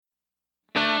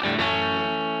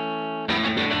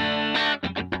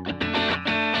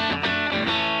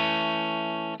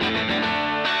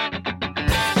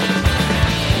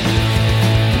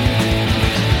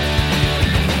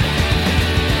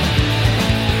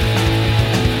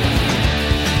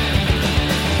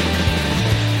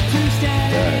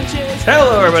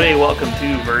Hello, everybody. Welcome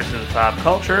to Versus Pop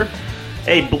Culture,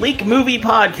 a bleak movie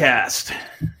podcast.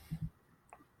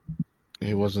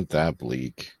 It wasn't that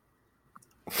bleak.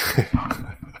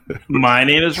 My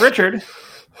name is Richard.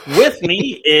 With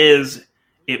me is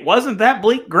It Wasn't That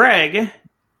Bleak Greg,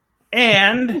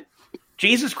 and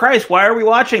Jesus Christ, why are we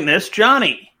watching this,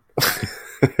 Johnny?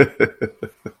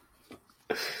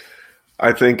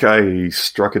 I think I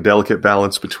struck a delicate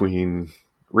balance between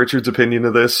Richard's opinion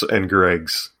of this and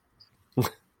Greg's.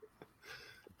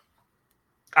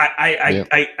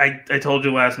 I told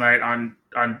you last night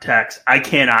on text, I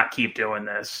cannot keep doing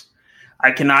this.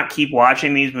 I cannot keep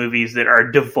watching these movies that are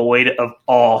devoid of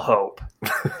all hope.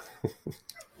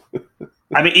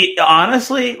 I mean,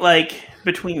 honestly, like,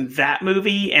 between that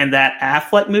movie and that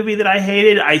Affleck movie that I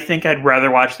hated, I think I'd rather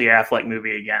watch the Affleck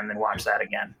movie again than watch that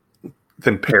again.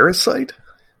 Than Parasite?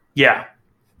 Yeah.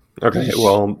 Okay,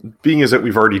 well, being as that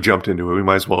we've already jumped into it, we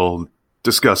might as well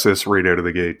discuss this right out of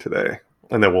the gate today.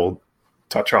 And then we'll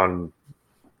touch on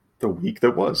the week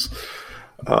that was.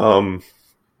 I'm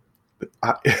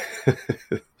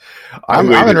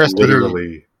interested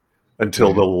literally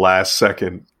until the last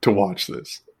second to watch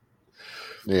this.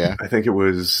 Yeah. I think it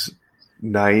was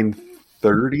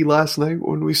 9:30 last night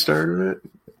when we started it.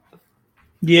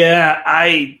 Yeah,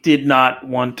 I did not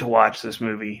want to watch this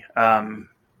movie.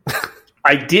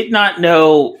 I did not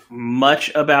know much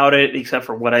about it except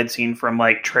for what I'd seen from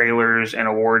like trailers and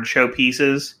award show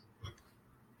pieces.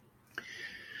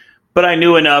 But I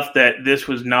knew enough that this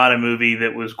was not a movie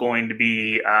that was going to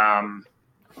be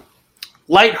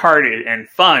lighthearted and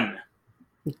fun.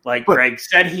 Like Greg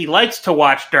said he likes to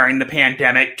watch during the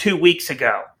pandemic 2 weeks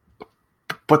ago.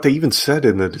 But they even said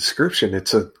in the description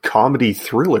it's a comedy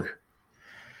thriller.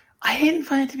 I didn't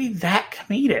find it to be that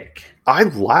comedic. I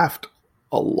laughed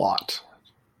a lot.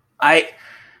 I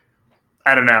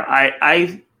don't know.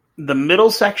 I the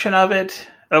middle section of it.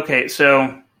 Okay,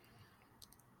 so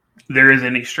there is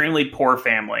an extremely poor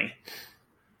family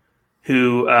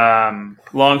who,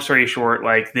 long story short,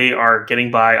 like they are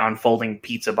getting by on folding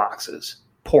pizza boxes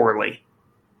poorly.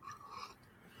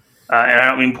 And I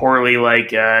don't mean poorly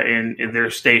like in their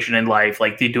station in life.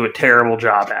 Like they do a terrible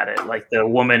job at it. Like the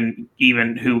woman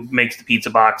even who makes the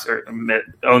pizza box or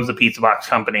owns the pizza box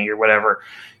company or whatever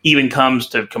even comes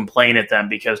to complain at them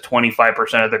because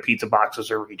 25% of their pizza boxes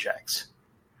are rejects.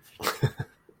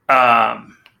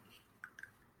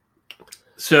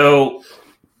 So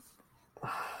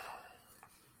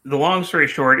the long story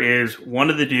short is one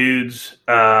of the dude's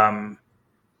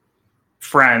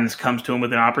friends comes to him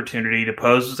with an opportunity to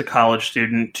pose as a college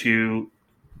student to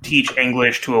teach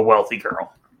English to a wealthy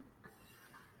girl.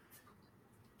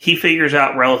 He figures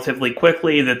out relatively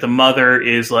quickly that the mother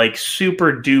is like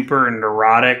super duper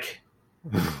neurotic,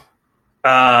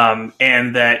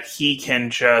 and that he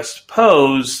can just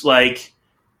pose like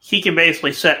he can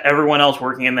basically set everyone else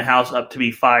working in the house up to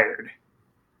be fired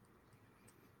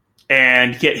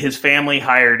and get his family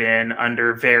hired in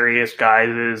under various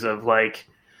guises of like,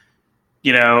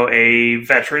 you know, a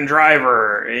veteran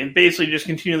driver, and basically just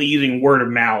continually using word of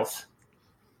mouth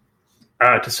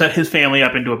to set his family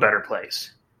up into a better place.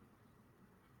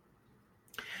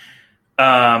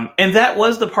 And that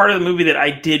was the part of the movie that I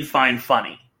did find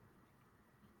funny.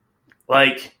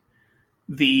 Like,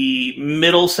 the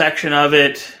middle section of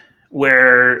it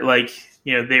where, like,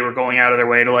 you know, they were going out of their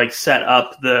way to, like, set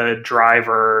up the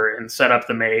driver and set up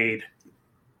the maid.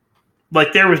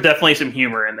 Like, there was definitely some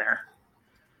humor in there.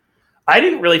 I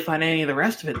didn't really find any of the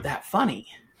rest of it that funny.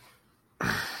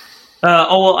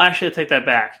 Well, actually, I take that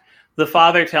back. The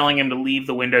father telling him to leave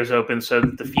the windows open so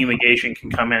that the fumigation can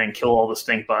come in and kill all the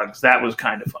stink bugs. That was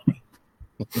kind of funny.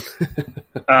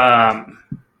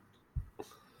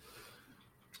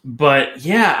 But,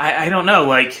 yeah, I don't know.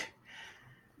 Like,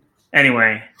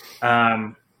 anyway,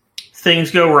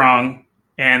 things go wrong,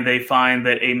 and they find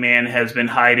that a man has been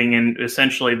hiding in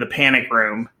essentially the panic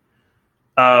room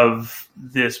of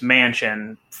this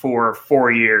mansion for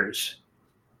 4 years.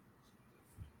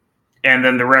 And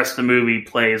then the rest of the movie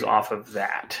plays off of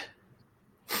that.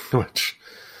 Which,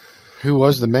 who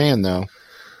was the man, though?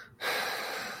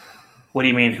 What do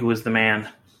you mean, who was the man?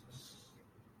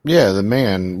 Yeah, the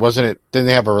man. Wasn't it? Didn't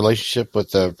they have a relationship with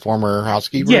the former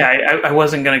housekeeper? Yeah, I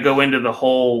wasn't going to go into the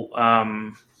whole,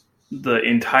 the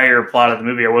entire plot of the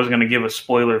movie. I wasn't going to give a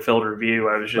spoiler-filled review.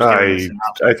 I was just giving a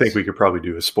synopsis. I think we could probably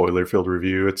do a spoiler-filled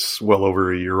review. It's well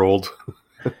over a year old.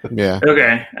 Yeah.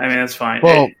 Okay, I mean, that's fine.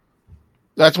 Well,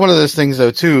 that's one of those things, though,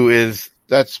 too, is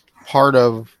that's part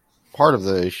of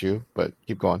the issue, but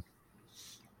keep going.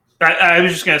 I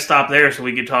was just going to stop there so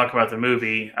we could talk about the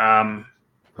movie.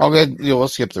 I'll go. We'll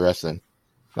skip the rest then.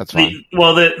 That's fine.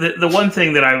 The one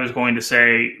thing that I was going to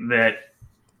say that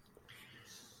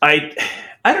I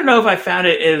don't know if I found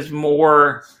it as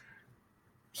more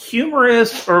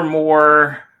humorous or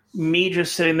more me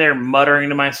just sitting there muttering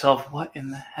to myself, what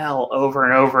in the hell, over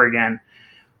and over again,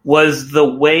 was the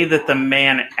way that the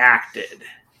man acted.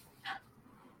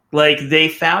 Like, they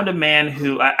found a man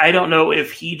who, I don't know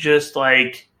if he just,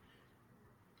 like,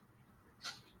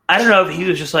 I don't know if he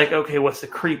was just like, okay, what's the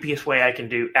creepiest way I can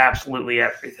do absolutely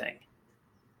everything?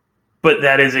 But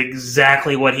that is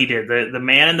exactly what he did. The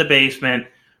man in the basement,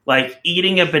 like,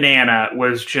 eating a banana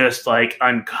was just, like,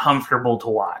 uncomfortable to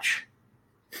watch.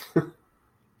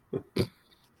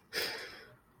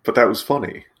 But that was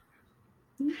funny.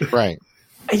 Right.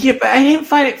 Yeah, but I didn't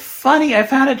find it funny. I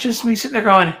found it just me sitting there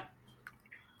going,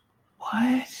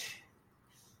 what?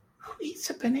 Who eats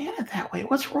a banana that way?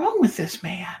 What's wrong with this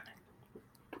man?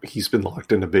 He's been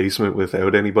locked in a basement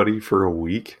without anybody for a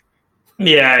week.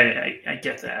 Yeah, I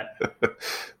get that.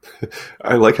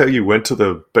 I like how you went to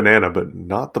the banana, but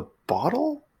not the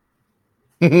bottle?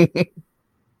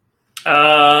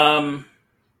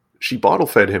 She bottle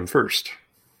fed him first.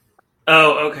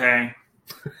 Oh, okay.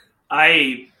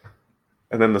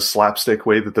 And then the slapstick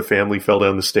way that the family fell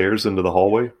down the stairs into the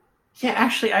hallway. Yeah,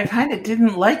 actually, I kind of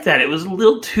didn't like that. It was a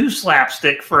little too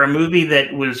slapstick for a movie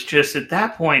that was just, at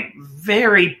that point,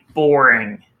 very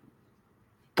boring.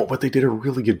 But what they did a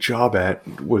really good job at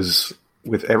was,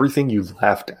 with everything you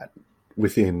laughed at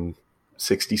within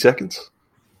 60 seconds,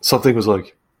 something was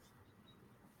like,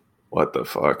 what the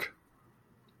fuck?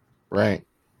 Right.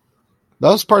 That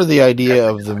was part of the idea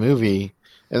of the movie.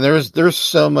 And there's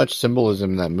so much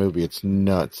symbolism in that movie. It's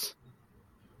nuts.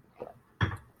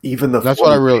 Even the That's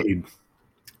what I really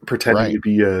pretending to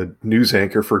be a news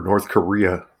anchor for North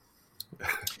Korea,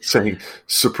 saying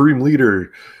 "Supreme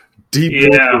Leader,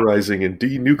 demilitarizing and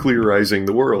denuclearizing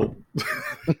the world."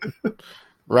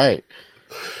 Right.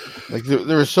 Like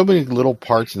there were so many little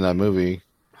parts in that movie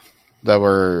that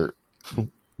were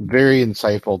very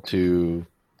insightful to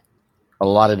a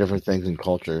lot of different things in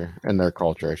culture, and their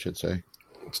culture, I should say.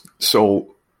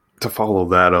 So, to follow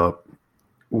that up,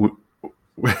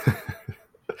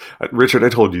 Richard, I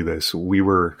told you this. We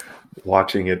were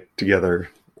watching it together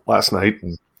last night.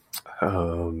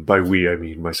 By we, I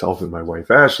mean myself and my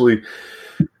wife, Ashley.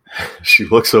 She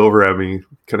looks over at me,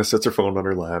 kind of sets her phone on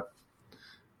her lap,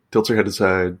 tilts her head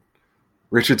aside.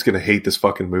 Richard's going to hate this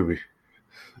fucking movie.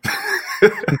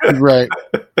 Right.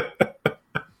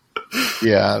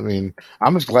 Yeah, I mean,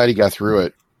 I'm just glad he got through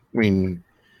it. I mean,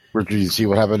 did you see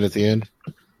what happened at the end?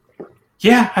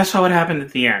 Yeah, I saw what happened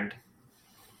at the end.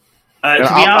 To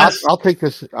be honest, I'll take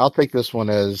this. I'll take this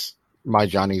one as my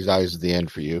Johnny's eyes at the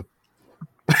end for you.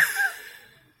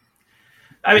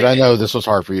 I know this was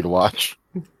hard for you to watch.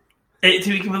 To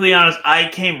be completely honest, I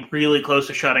came really close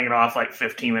to shutting it off like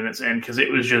 15 minutes in because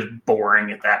it was just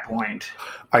boring at that point.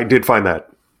 I did find that.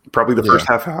 Probably the first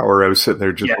half hour, I was sitting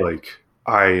there just like,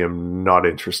 I am not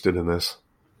interested in this.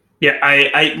 Yeah,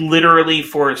 I literally,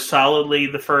 for solidly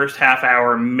the first half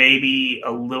hour, maybe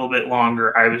a little bit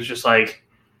longer, I was just like,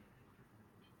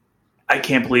 I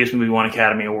can't believe this movie won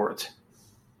Academy Awards.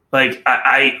 Like,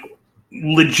 I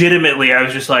legitimately, I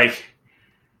was just like,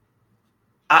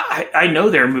 I know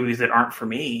there are movies that aren't for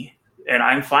me, and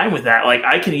I'm fine with that. Like,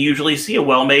 I can usually see a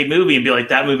well-made movie and be like,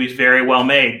 that movie's very well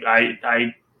made.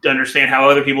 I understand how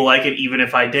other people like it, even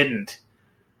if I didn't.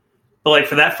 But, like,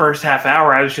 for that first half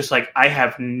hour, I was just like, I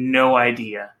have no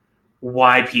idea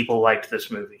why people liked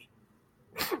this movie.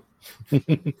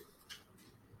 And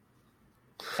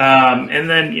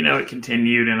then, it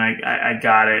continued, and I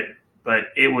got it. But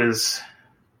it was...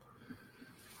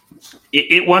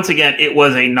 It once again, it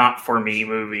was a not-for-me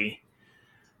movie.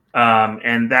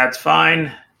 And that's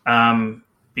fine,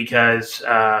 because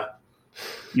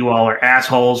you all are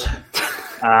assholes.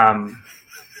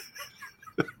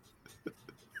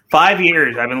 5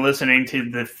 years I've been listening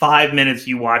to the 5 minutes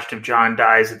you watched of John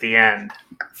dies at the end.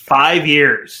 5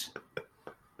 years.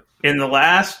 In the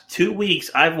last 2 weeks,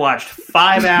 I've watched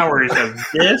 5 hours of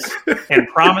this and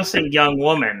Promising Young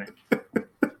Woman.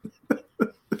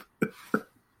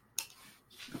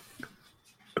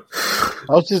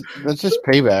 That's just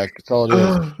payback. That's all it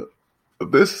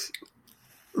is.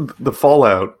 The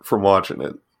fallout from watching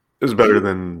it is better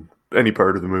than any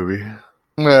part of the movie.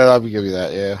 Well, I'll give you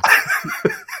that, yeah.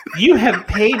 You have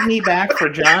paid me back for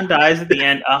John dies at the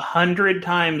end 100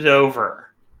 times over.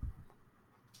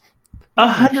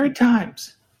 100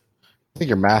 times. I think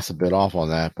your math's a bit off on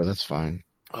that, but that's fine.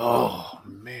 Oh,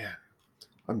 man.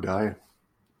 I'm dying.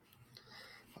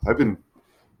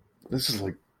 This is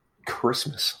like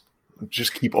Christmas.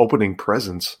 Just keep opening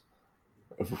presents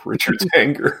of Richard's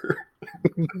anger.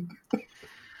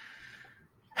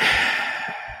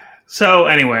 So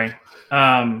anyway,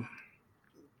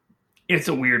 it's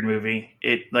a weird movie.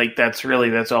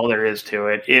 That's all there is to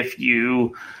it. If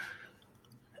you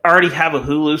already have a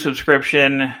Hulu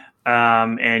subscription,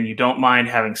 and you don't mind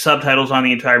having subtitles on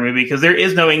the entire movie, because there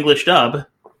is no English dub.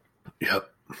 Yep.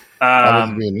 Why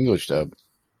does it be an English dub?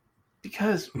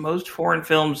 Because most foreign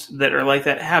films that are like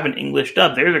that have an English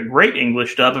dub. There's a great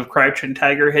English dub of Crouching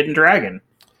Tiger, Hidden Dragon.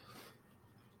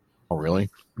 Oh, really?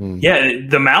 Yeah,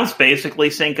 the mouths basically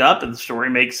sync up and the story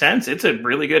makes sense. It's a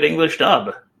really good English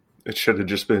dub. It should have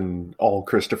just been all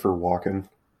Christopher Walken.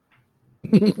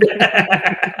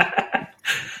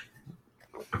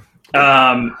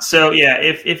 So yeah,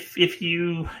 if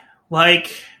you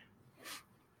like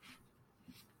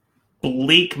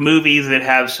bleak movies that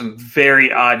have some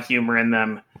very odd humor in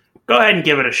them, go ahead and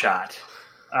give it a shot.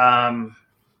 But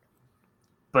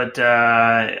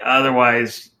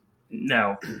otherwise,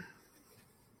 no.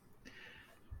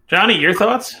 Johnny, your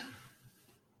thoughts?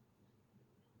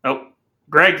 Oh,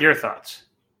 Greg, your thoughts?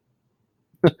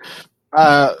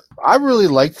 I really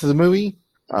liked the movie,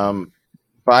 but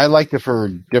I liked it for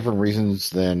different reasons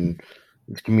than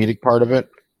the comedic part of it.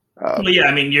 Well, yeah,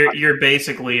 I mean, you're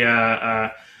basically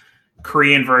a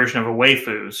Korean version of a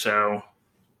waifu, so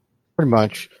pretty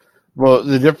much. Well,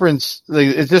 the difference,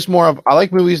 it's just more of, I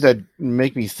like movies that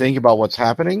make me think about what's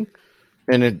happening,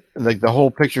 and it, like, the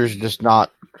whole picture is just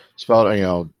not spelled,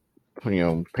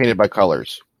 painted by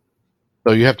colors.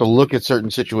 So you have to look at certain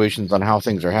situations on how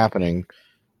things are happening,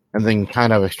 and then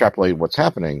kind of extrapolate what's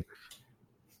happening.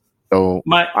 So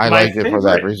I liked it for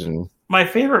that reason. My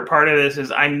favorite part of this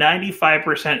is I'm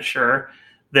 95% sure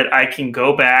that I can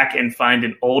go back and find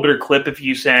an older clip of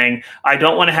you saying, I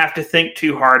don't want to have to think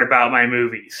too hard about my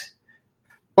movies.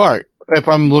 But if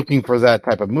I'm looking for that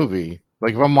type of movie,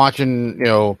 like if I'm watching,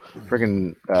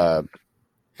 freaking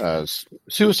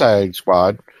Suicide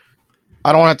Squad,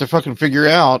 I don't have to fucking figure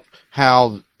out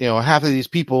how, half of these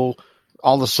people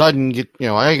all of a sudden get,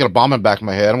 I got a bomb in the back of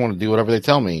my head. I want to do whatever they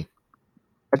tell me.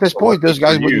 At this point, those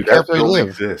guys wouldn't care if they live.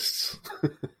 Exists.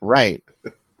 Right.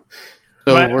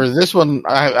 So where this one,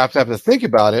 I have to think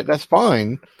about it. That's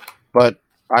fine, but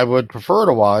I would prefer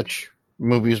to watch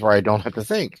movies where I don't have to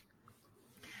think.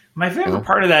 My favorite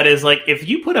part of that is, like, if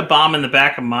you put a bomb in the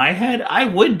back of my head, I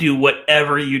would do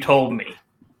whatever you told me.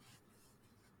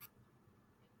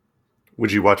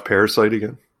 Would you watch Parasite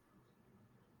again?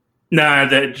 No,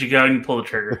 that you go and you pull the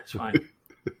trigger. It's fine.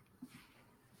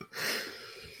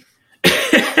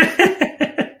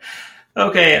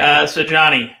 Okay, so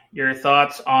Johnny, your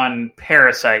thoughts on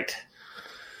Parasite?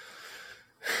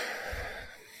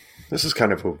 This is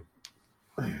kind of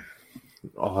an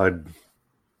odd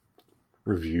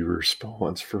review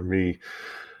response for me.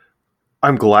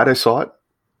 I'm glad I saw it,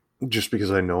 just because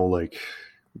I know, like,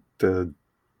 the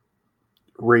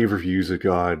rave reviews it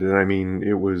got, and I mean,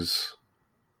 it was,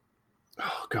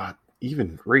 oh god,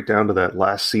 even right down to that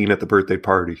last scene at the birthday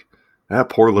party. That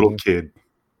poor little kid.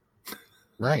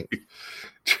 Right.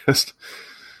 Just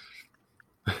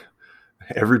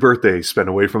every birthday spent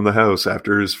away from the house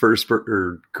after his first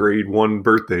grade 1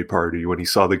 birthday party when he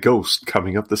saw the ghost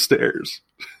coming up the stairs.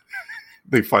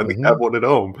 They finally have one at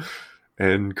home.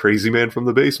 And Crazy Man from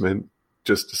the basement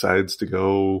just decides to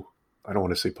go, I don't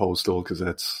want to say postal because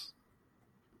that's...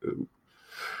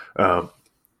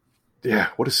 yeah,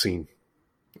 what a scene.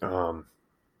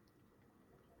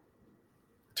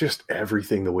 Just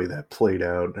everything, the way that played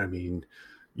out. I mean,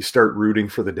 you start rooting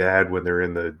for the dad when they're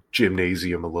in the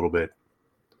gymnasium a little bit.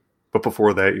 But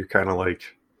before that, you're kind of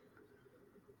like,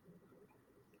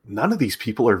 none of these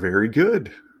people are very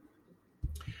good.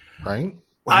 Right?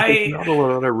 There's not a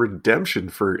lot of redemption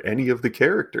for any of the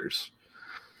characters.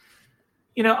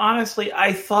 Honestly,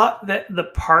 I thought that the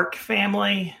Park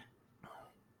family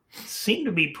seemed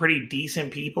to be pretty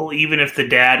decent people, even if the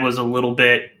dad was a little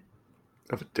bit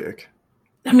of a dick.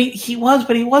 I mean, he was,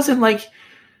 but he wasn't like...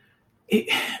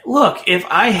 Look, if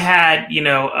I had,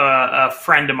 a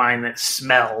friend of mine that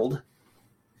smelled,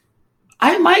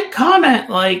 I might comment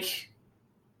like,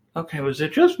 okay, was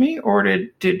it just me or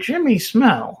did Jimmy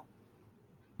smell?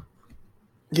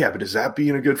 Yeah, but is that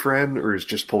being a good friend or is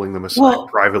just pulling them aside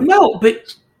privately? No,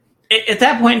 but at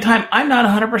that point in time, I'm not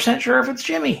 100% sure if it's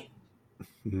Jimmy.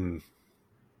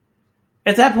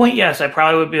 At that point, yes, I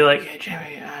probably would be like, hey,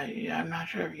 Jimmy, I'm not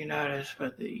sure if you noticed,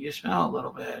 but you smell a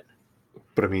little bit.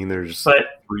 But I mean, there's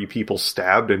 3 people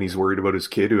stabbed and he's worried about his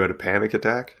kid who had a panic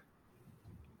attack.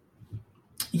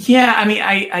 Yeah, I mean,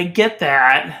 I get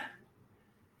that.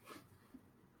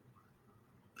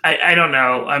 I don't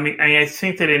know. I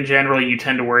think that in general you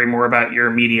tend to worry more about your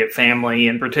immediate family,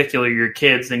 in particular your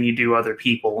kids, than you do other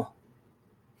people.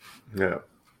 Yeah.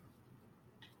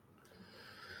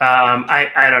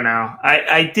 I don't know.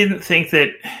 I didn't think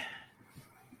that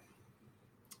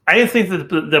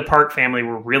the Park family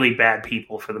were really bad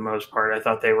people for the most part. I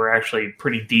thought they were actually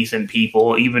pretty decent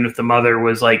people, even if the mother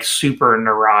was like super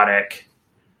neurotic.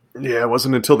 Yeah, it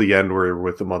wasn't until the end where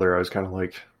with the mother I was kind of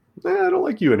like, I don't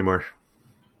like you anymore.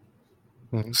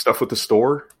 Mm-hmm. Stuff with the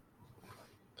store,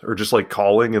 or just like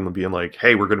calling and being like,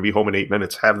 hey, we're going to be home in 8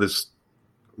 minutes. Have this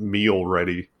meal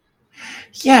ready.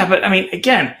 Yeah, but I mean,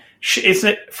 again,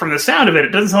 from the sound of it, it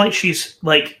doesn't sound like she's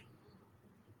like,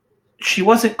 she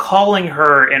wasn't calling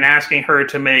her and asking her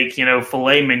to make,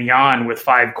 filet mignon with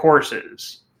 5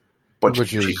 courses. But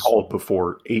she called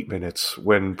before 8 minutes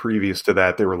when previous to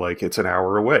that, they were like, it's an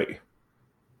hour away.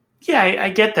 Yeah, I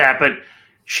get that, but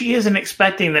she isn't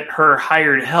expecting that her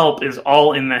hired help is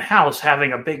all in the house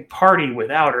having a big party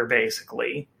without her,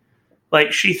 basically.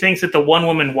 Like, she thinks that the one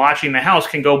woman watching the house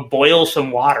can go boil some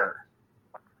water.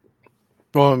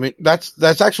 Well, I mean,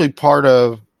 that's actually part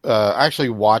of, I actually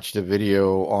watched a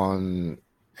video on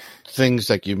things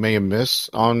like you may have missed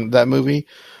on that movie.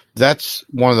 That's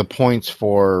one of the points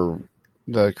for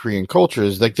the Korean culture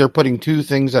is like they're putting 2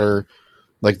 things that are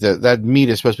like that meat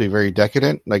is supposed to be very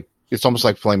decadent. Like it's almost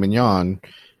like filet mignon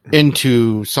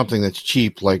into something that's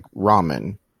cheap, like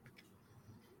ramen.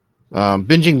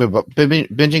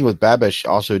 Binging with Babish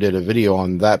also did a video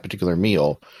on that particular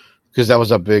meal because that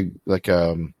was a big like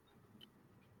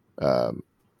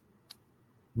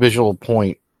visual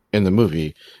point in the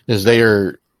movie is they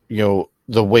are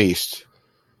the waste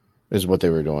is what they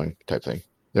were doing type thing.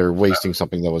 They were wasting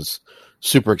something that was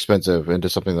super expensive into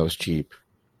something that was cheap.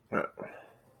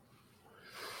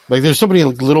 Like there's so many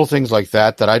little things like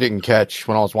that I didn't catch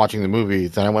when I was watching the movie.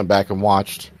 Then I went back and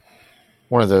watched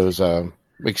one of those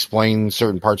explain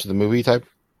certain parts of the movie type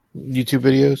YouTube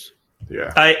videos.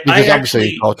 Yeah, because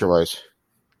obviously culture-wise.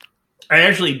 I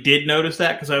actually did notice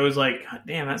that because I was like,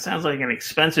 damn, that sounds like an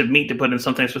expensive meat to put in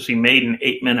something that's supposed to be made in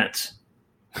 8 minutes.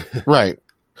 Right.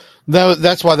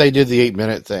 That's why they did the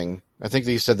 8-minute thing. I think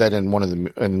they said that in one of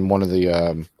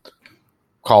the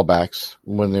callbacks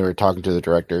when they were talking to the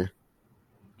director.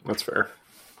 That's fair.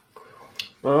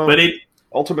 But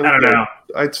ultimately, I don't know.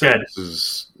 I'd say this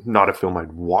is not a film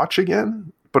I'd watch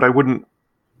again, but I wouldn't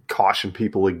caution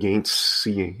people against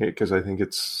seeing it because I think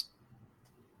it's.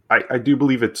 I do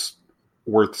believe it's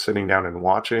worth sitting down and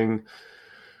watching.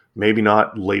 Maybe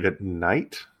not late at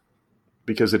night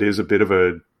because it is a bit of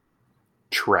a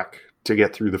trek to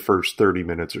get through the first 30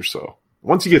 minutes or so.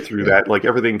 Once you get through that, like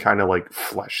everything kind of like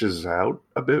fleshes out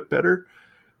a bit better.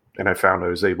 And I found I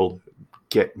was able to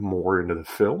get more into the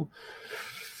film.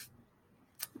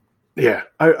 Yeah,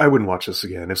 I wouldn't watch this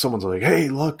again. If someone's like, hey,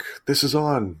 look, this is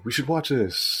on. We should watch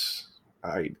this.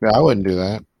 I wouldn't do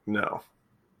that. No.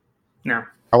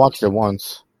 I watched it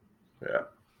once. Yeah.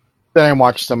 Then I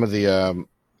watched some of the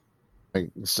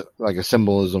like a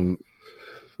symbolism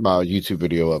YouTube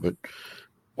video of it.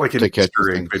 Like an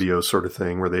Easter egg video sort of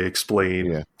thing where they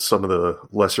explain some of the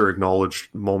lesser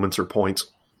acknowledged moments or points.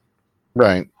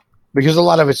 Right. Because a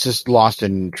lot of it's just lost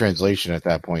in translation at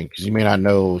that point because you may not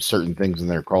know certain things in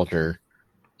their culture.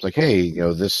 It's like, hey,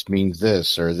 this means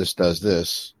this or this does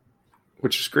this.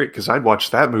 Which is great because I'd watch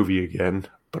that movie again,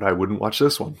 but I wouldn't watch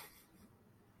this one.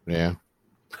 Yeah.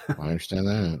 I understand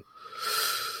that.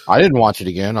 I didn't watch it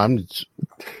again. I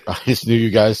just knew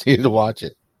you guys needed to watch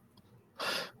it.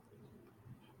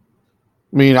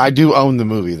 I mean, I do own the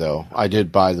movie, though. I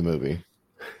did buy the movie.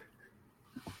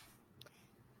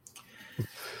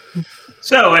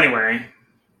 So, anyway,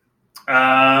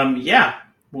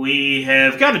 we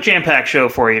have got a jam-packed show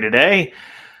for you today.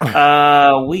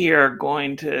 We are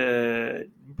going to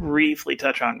briefly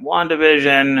touch on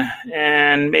WandaVision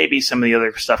and maybe some of the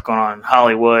other stuff going on in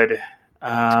Hollywood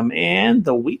and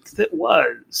the week that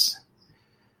was.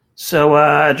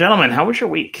 So, gentlemen, how was your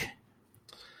week?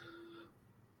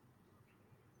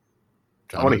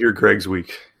 I want to hear Greg's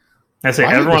week. I say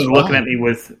everyone's looking at me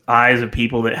with eyes of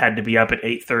people that had to be up at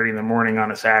 8:30 in the morning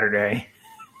on a Saturday.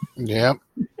 Yep.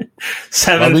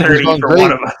 7:30 for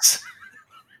one of us.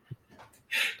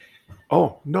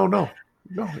 Oh, no.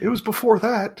 It was before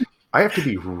that. I have to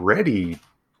be ready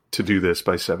to do this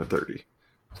by 7:30.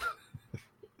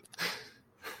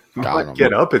 I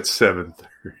get up at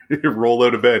 7:30, roll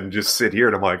out of bed, and just sit here,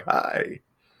 and I'm like, hi.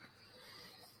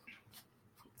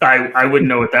 I wouldn't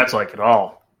know what that's like at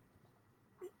all.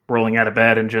 Rolling out of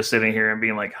bed and just sitting here and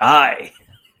being like, hi.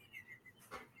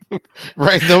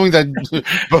 Right, knowing that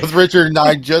both Richard and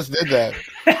I just did that.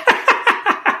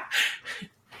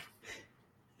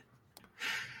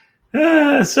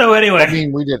 So anyway, I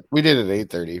mean, we did it at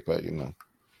 8:30, but you know.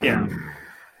 yeah.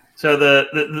 So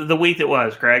the week that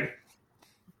was, Greg.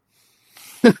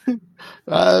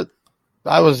 I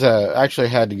was actually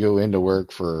had to go into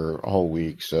work for a whole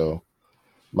week, so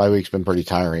my week's been pretty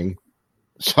tiring.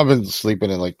 So I've been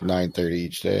sleeping at like 9:30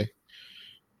 each day.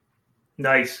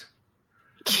 Nice.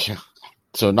 Yeah.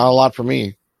 So not a lot for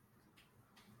me.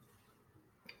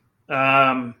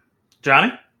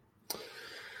 Johnny?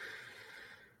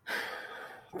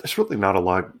 There's really not a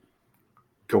lot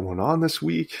going on this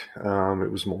week.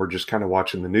 It was more just kind of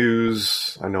watching the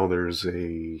news. I know there's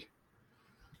a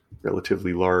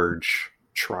relatively large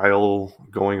trial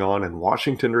going on in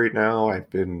Washington right now. I've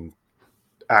been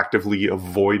actively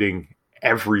avoiding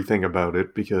everything about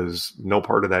it because no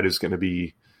part of that is going to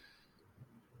be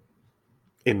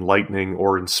enlightening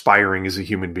or inspiring as a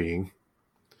human being.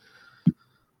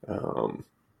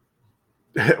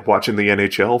 Watching the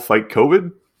NHL fight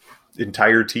COVID,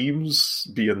 entire teams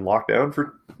being locked down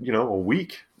for, a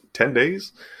week, 10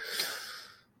 days.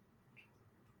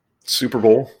 Super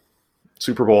Bowl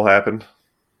happened.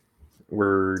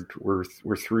 We're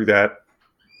through that.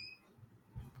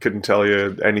 Couldn't tell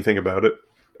you anything about it.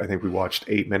 I think we watched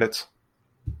 8 minutes.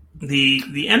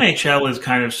 The NHL is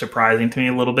kind of surprising to me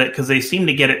a little bit because they seem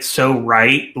to get it so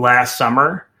right last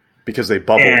summer. Because they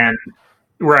bubbled. And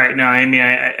right, no, I mean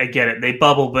I get it. They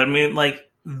bubbled, but I mean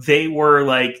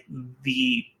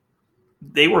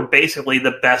they were basically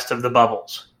the best of the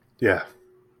bubbles. Yeah.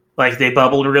 Like they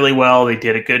bubbled really well. They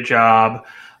did a good job.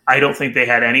 I don't think they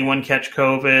had anyone catch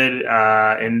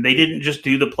COVID, and they didn't just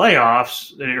do the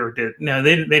playoffs. They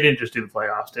didn't just do the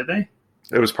playoffs, did they?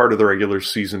 It was part of the regular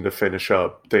season to finish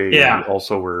up. They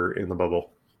also were in the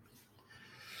bubble.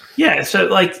 Yeah, so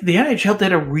the NHL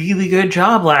did a really good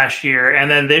job last year, and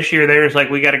then this year they're just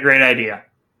we got a great idea.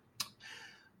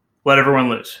 Let everyone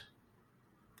loose.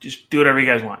 Just do whatever you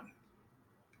guys want.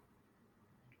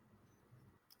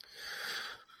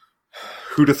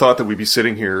 Who'd have thought that we'd be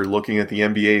sitting here looking at the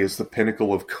NBA as the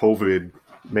pinnacle of COVID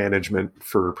management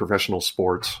for professional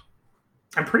sports?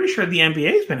 I'm pretty sure the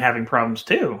NBA's been having problems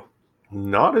too.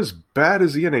 Not as bad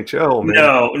as the NHL, man.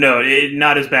 No,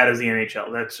 not as bad as the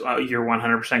NHL. That's you're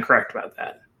 100% correct about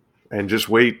that. And just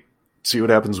wait, see what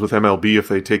happens with MLB if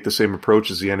they take the same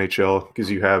approach as the NHL,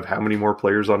 because you have how many more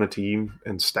players on a team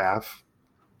and staff,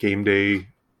 game day.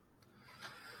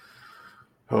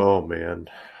 Oh man,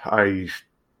 I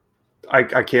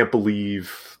can't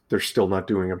believe they're still not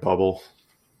doing a bubble.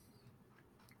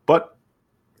 But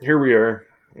here we are.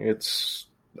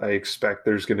 I expect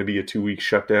there's going to be a 2-week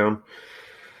shutdown.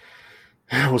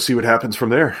 We'll see what happens from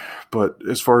there. But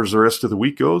as far as the rest of the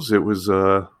week goes, it was,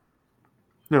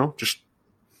 just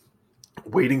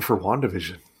waiting for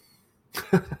WandaVision.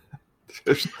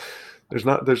 there's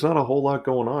not a whole lot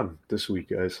going on this week,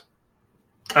 guys.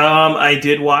 I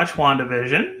did watch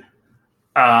WandaVision.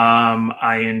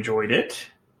 I enjoyed it.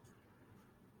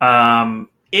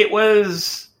 It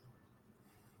was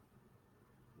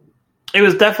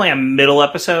definitely a middle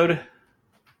episode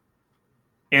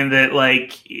in that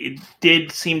it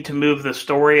did seem to move the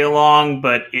story along,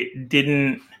 but it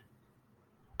didn't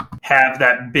have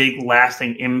that big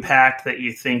lasting impact that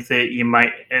you think that you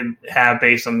might have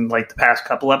based on the past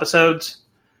couple episodes.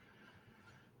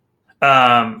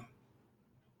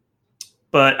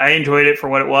 But I enjoyed it for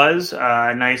what it was.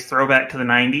 A nice throwback to the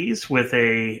 90s with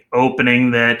a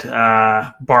opening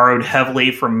that borrowed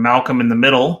heavily from Malcolm in the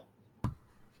Middle.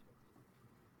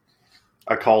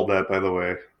 I called that, by the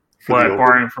way. What,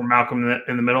 borrowing from Malcolm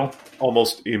in the Middle?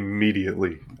 Almost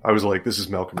immediately. I was like, this is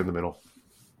Malcolm in the Middle.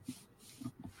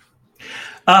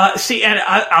 See, and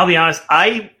I'll be honest,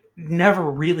 I never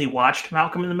really watched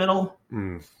Malcolm in the Middle.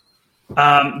 Mm.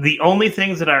 The only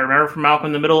things that I remember from Malcolm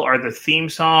in the Middle are the theme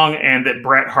song and that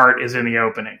Bret Hart is in the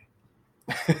opening.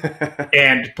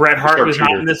 And Bret Hart was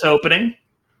not in this opening,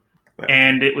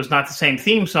 and it was not the same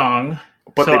theme song.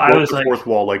 But so they broke I was the fourth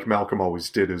wall like Malcolm always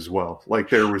did as well.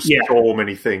 There was so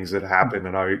many things that happened,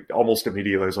 and I almost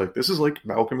immediately was like, this is like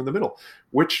Malcolm in the Middle,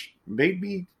 which made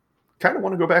me kind of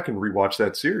want to go back and rewatch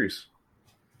that series.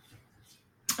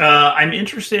 I'm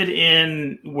interested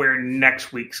in where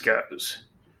next week's goes.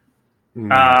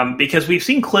 Because we've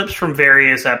seen clips from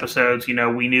various episodes. We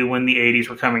knew when the 80s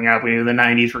were coming up. We knew the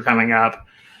 90s were coming up.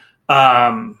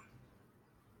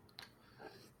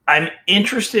 I'm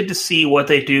interested to see what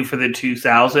they do for the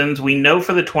 2000s. We know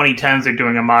for the 2010s they're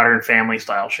doing a Modern Family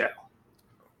style show.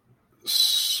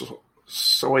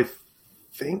 So I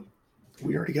think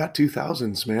we already got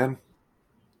 2000s, man.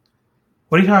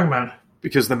 What are you talking about?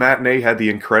 Because the matinee had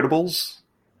The Incredibles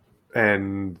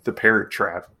and The Parent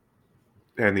Trap.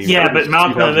 And but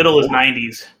Malcolm in the Middle is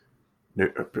 90s.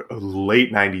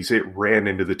 late 90s. It ran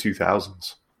into the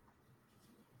 2000s.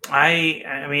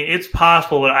 I mean, it's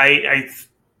possible, but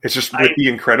it's just with the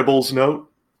Incredibles note.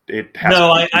 It has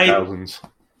no, to be 2000s.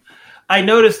 I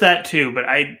noticed that too, but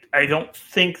I don't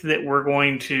think that we're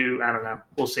going to. I don't know.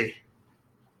 We'll see.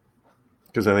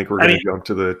 Because I think we're going to jump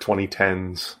to the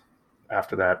 2010s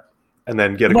after that, and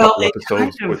then get a couple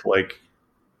episodes with like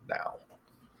now.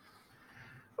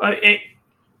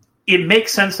 It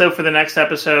makes sense though for the next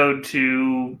episode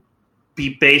to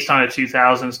be based on a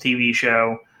 2000s TV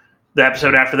show. The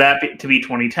episode after that to be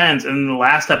 2010s, and then the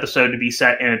last episode to be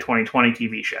set in a 2020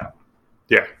 TV show.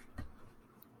 Yeah.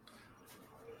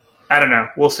 I don't know.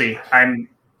 We'll see. I'm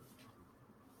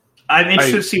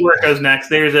interested to see where it goes next.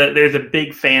 There's a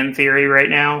big fan theory right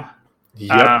now.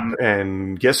 Yep.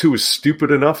 And guess who was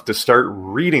stupid enough to start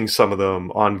reading some of them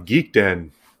on Geek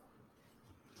Den?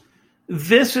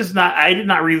 This is not. I did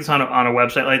not read this on a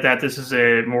website like that. This is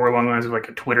more along the lines of like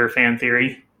a Twitter fan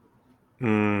theory.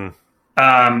 So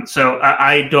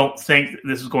I don't think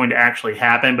this is going to actually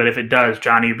happen, but if it does,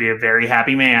 Johnny would be a very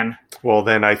happy man. Well,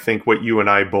 then I think what you and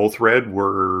I both read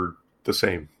were the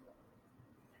same.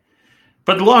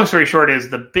 But the long story short is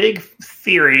the big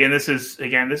theory, and this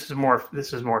is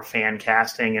more fan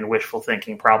casting and wishful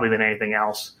thinking probably than anything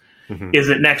else, is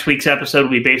that next week's episode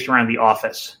will be based around The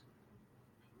Office.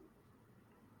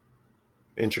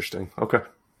 Interesting. Okay.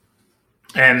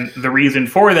 And the reason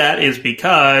for that is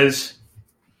because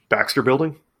Baxter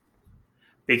Building?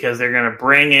 Because they're going to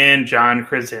bring in John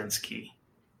Krasinski.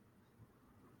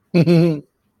 This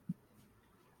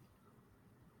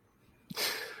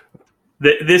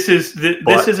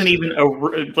isn't even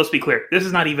let's be clear. This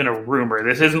is not even a rumor.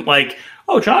 This isn't like,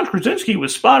 oh, John Krasinski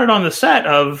was spotted on the set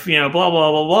of, blah, blah,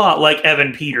 blah, blah, like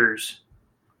Evan Peters.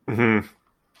 Mm-hmm.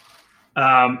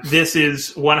 This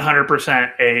is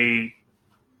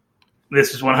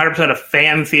 100% a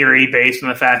fan theory based on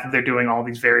the fact that they're doing all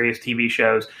these various TV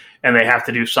shows and they have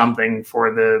to do something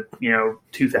for the,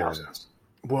 2000s.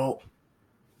 Well,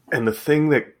 and the thing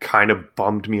that kind of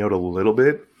bummed me out a little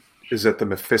bit is that the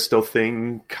Mephisto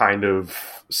thing kind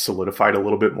of solidified a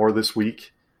little bit more this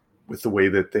week with the way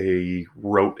that they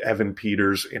wrote Evan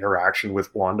Peters' interaction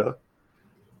with Wanda.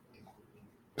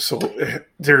 So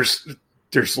there's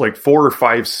like 4 or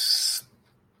 5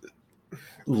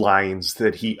 lines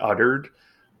that he uttered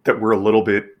that were a little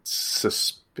bit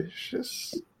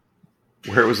suspicious,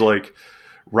 where it was like,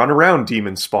 run around,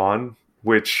 demon spawn,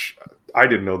 which I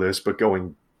didn't know this, but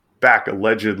going back,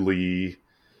 allegedly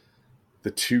the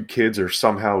 2 kids are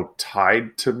somehow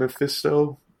tied to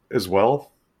Mephisto as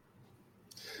well.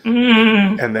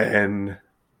 And then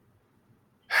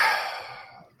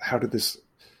how did this,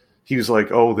 he was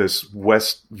like, oh, this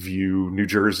Westview, New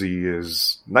Jersey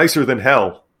is nicer than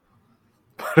hell.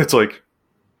 But it's like,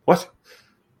 what?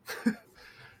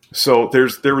 So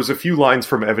there was a few lines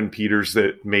from Evan Peters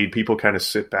that made people kind of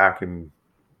sit back and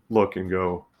look and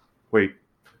go, wait,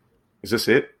 is this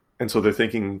it? And so they're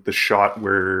thinking the shot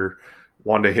where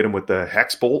Wanda hit him with the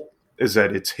hex bolt is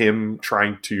that it's him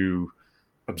trying to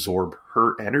absorb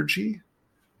her energy.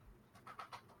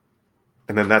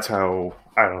 And then that's how,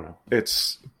 I don't know.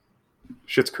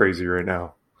 Shit's crazy right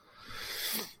now.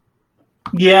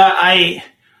 Yeah,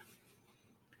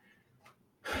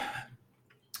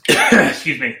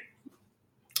 excuse me.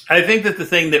 I think that the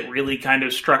thing that really kind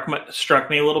of struck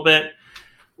me a little bit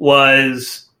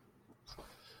was,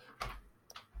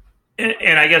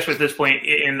 and I guess at this point,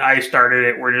 and I started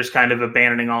it, we're just kind of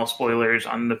abandoning all spoilers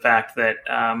on the fact that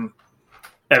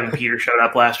Evan Peters showed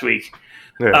up last week.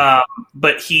 Yeah.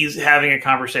 But he's having a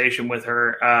conversation with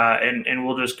her, and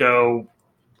we'll just go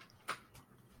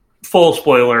full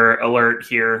spoiler alert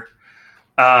here.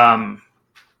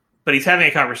 But he's having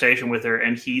a conversation with her,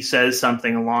 and he says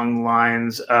something along the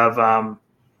lines of,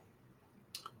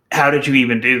 how did you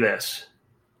even do this?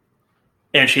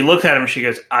 And she looks at him and she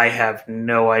goes, I have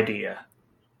no idea.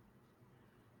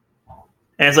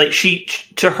 And it's like she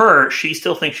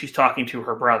still thinks she's talking to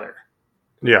her brother.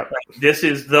 Yeah. Like, this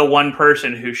is the one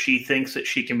person who she thinks that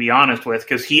she can be honest with,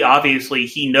 because he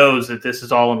knows that this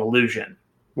is all an illusion.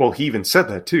 Well, he even said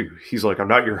that too. He's like, I'm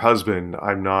not your husband.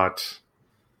 I'm not.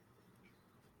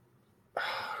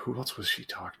 Who else was she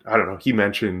talking? I don't know. He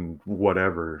mentioned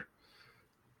whatever.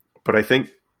 But I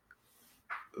think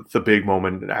the big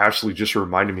moment, and Ashley just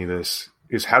reminded me of this,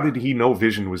 is how did he know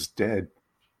Vision was dead?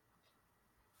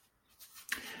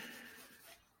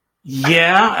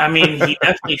 Yeah, I mean, he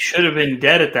definitely should have been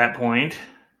dead at that point.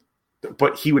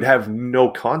 But he would have no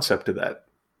concept of that.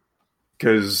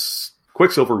 Because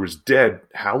Quicksilver was dead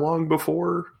how long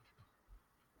before?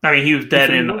 I mean, he was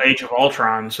dead in Age of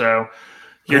Ultron, so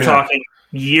you're talking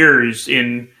years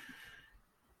in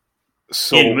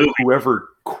So in movie. whoever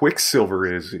Quicksilver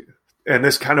is, and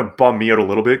this kind of bummed me out a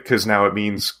little bit because now it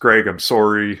means, Greg, I'm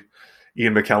sorry,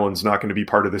 Ian McKellen's not going to be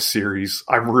part of this series.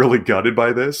 I'm really gutted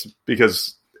by this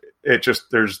because it just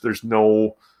there's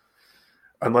no,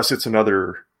 unless it's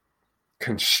another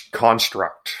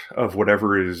construct of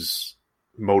whatever is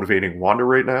motivating Wanda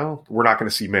right now, we're not going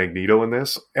to see Magneto in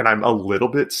this, and I'm a little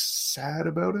bit sad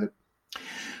about it.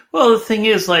 Well, the thing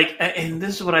is, like, and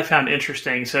this is what I found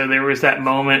interesting. So there was that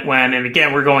moment when, and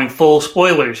again, we're going full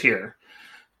spoilers here,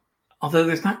 although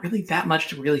there's not really that much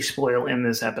to really spoil in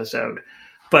this episode.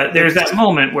 But there's that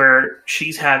moment where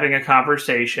she's having a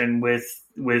conversation with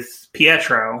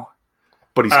Pietro.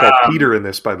 But he's called Peter in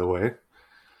this, by the way.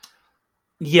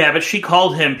 Yeah, but she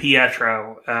called him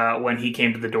Pietro when he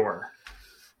came to the door.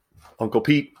 Uncle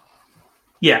Pete.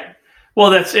 Yeah. Well,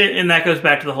 that's it, and that goes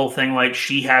back to the whole thing. Like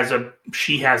she has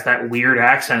that weird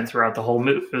accent throughout the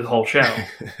whole show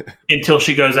until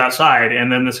she goes outside, and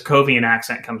then the Sokovian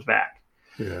accent comes back.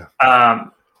 Yeah.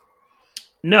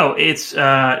 No, it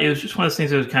was just one of those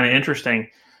things that was kind of interesting.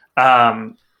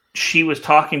 She was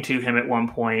talking to him at one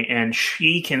point, and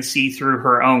she can see through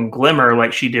her own glimmer,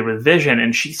 like she did with Vision,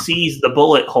 and she sees the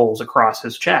bullet holes across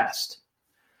his chest.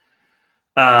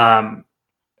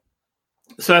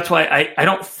 So that's why I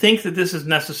don't think that this is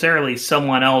necessarily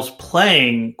someone else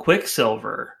playing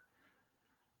Quicksilver.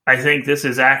 I think this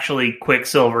is actually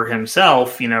Quicksilver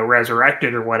himself,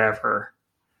 resurrected or whatever.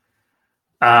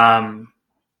 I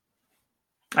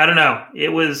don't know. It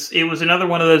was another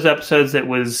one of those episodes that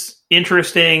was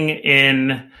interesting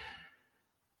in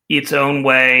its own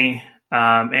way,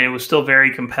 and it was still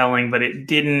very compelling, but it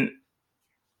didn't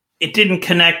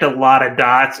connect a lot of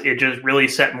dots. It just really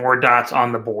set more dots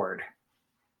on the board.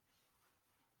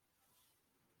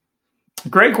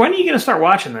 Greg, when are you going to start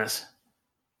watching this?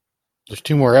 There's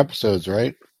 2 more episodes,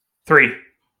 right? 3.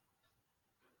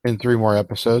 And 3 more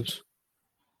episodes.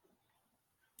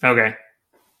 Okay.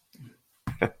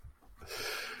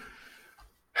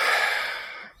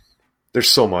 There's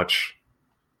so much.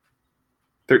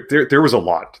 There was a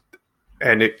lot.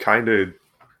 And it kind of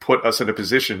put us in a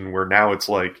position where now it's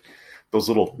like those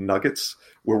little nuggets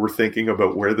where we're thinking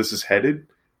about where this is headed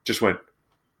just went.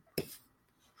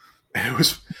 And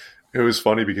it was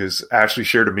funny because Ashley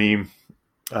shared a meme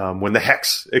when the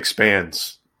Hex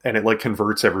expands and it like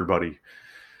converts everybody.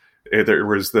 There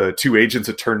was the 2 agents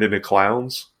that turned into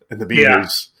clowns, and the meme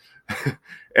is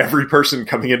every person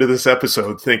coming into this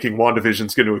episode thinking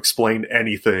WandaVision's going to explain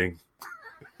anything.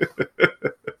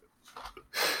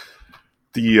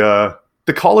 The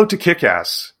call out to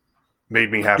Kick-Ass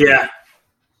made me happy.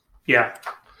 Yeah.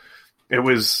 It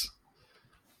was.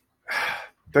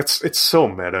 It's so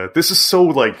meta. This is so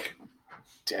like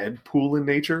Deadpool in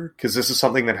nature, because this is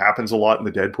something that happens a lot in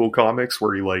the Deadpool comics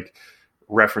where he like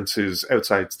references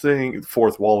outside thing,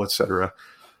 fourth wall, etc.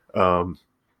 But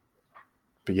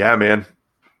yeah, man,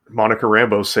 Monica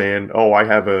Rambeau saying, "Oh, I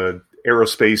have a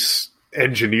aerospace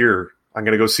engineer. I'm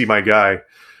gonna go see my guy,"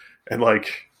 and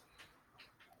like,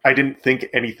 I didn't think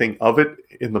anything of it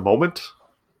in the moment,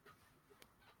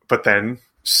 but then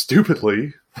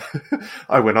stupidly,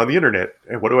 I went on the internet,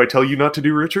 and what do I tell you not to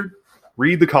do, Richard?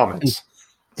 Read the comments.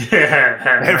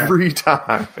 Every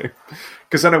time.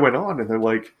 Because then I went on and they're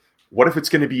like, what if it's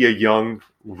going to be a young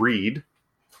Reed,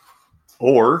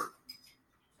 or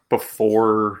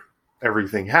before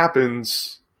everything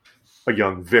happens, a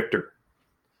young Victor?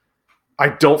 I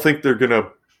don't think they're going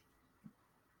to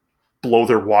blow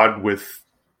their wad with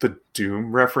the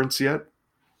Doom reference yet.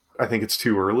 I think it's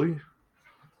too early.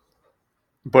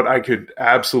 But I could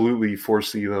absolutely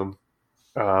foresee them.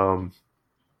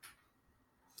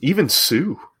 Even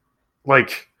Sue.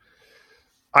 Like,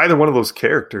 either one of those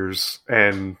characters,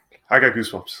 and I got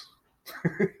goosebumps.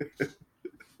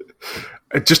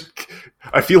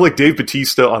 I feel like Dave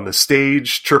Bautista on the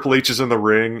stage, Triple H is in the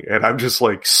ring, and I'm just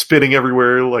like spinning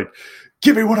everywhere, like,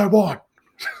 give me what I want.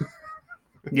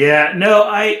 Yeah,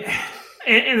 no,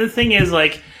 and the thing is,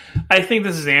 like, I think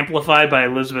this is amplified by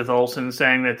Elizabeth Olsen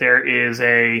saying that there is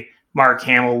a Mark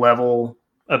Hamill level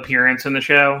appearance in the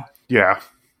show. Yeah.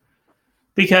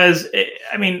 Because,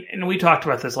 I mean, and we talked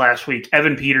about this last week,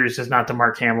 Evan Peters is not the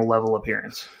Mark Hamill level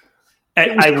appearance.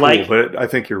 But I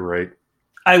think you're right.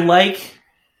 I like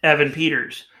Evan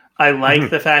Peters. I like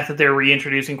the fact that they're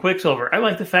reintroducing Quicksilver. I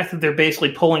like the fact that they're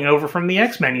basically pulling over from the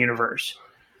X-Men universe.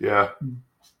 Yeah.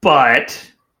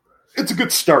 But it's a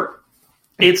good start.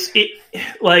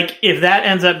 Like, if that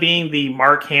ends up being the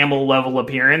Mark Hamill level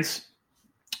appearance,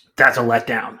 that's a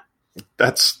letdown.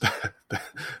 That's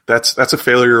a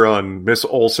failure on Miss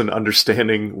Olsen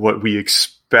understanding what we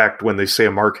expect when they say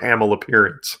a Mark Hamill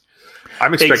appearance.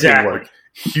 I'm expecting like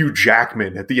Hugh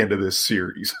Jackman at the end of this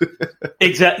series.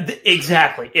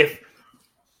 Exactly.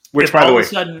 Which, if by the all way, of a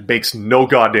sudden, makes no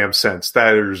goddamn sense.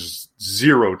 There's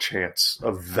zero chance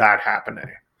of that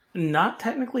happening. not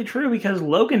technically true because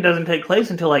Logan doesn't take place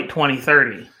until like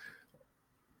 2030.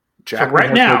 Jackman right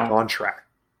has now- no contract.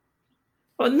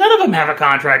 Well, none of them have a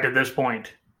contract at this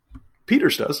point.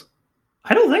 Peters does.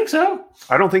 I don't think so.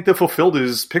 I don't think they fulfilled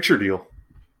his picture deal.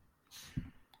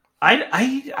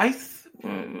 I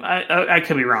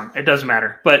could be wrong. It doesn't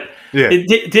matter. But Yeah.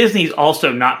 Disney's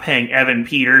also not paying Evan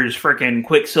Peters freaking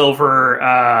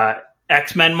Quicksilver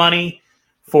X-Men money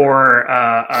for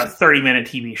a 30-minute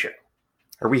TV show.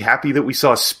 Are we happy that we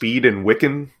saw Speed and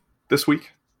Wiccan this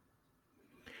week?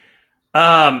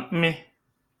 Meh.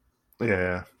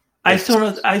 Yeah. I still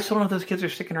don't know if those kids are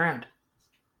sticking around.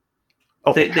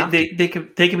 Oh, They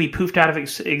could be poofed out of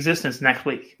existence next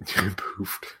week.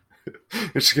 poofed.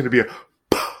 It's just going to be a.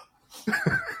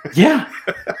 Yeah.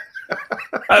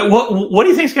 What do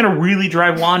you think is going to really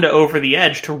drive Wanda over the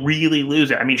edge to really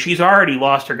lose it? I mean, she's already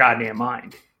lost her goddamn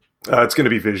mind. It's going to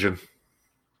be Vision.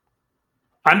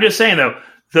 I'm just saying, though,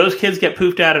 those kids get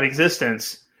poofed out of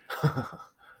existence.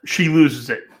 She loses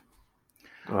it.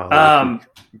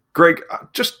 Greg,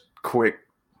 just quick.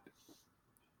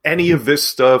 Any of this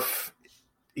stuff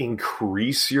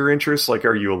increase your interest? Like,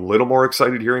 are you a little more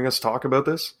excited hearing us talk about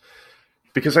this?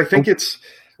 Because I think it's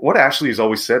what Ashley has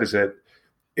always said is that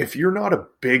if you're not a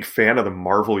big fan of the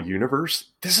Marvel Universe,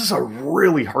 this is a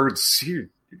really hard series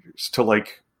to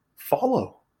like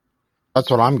follow. That's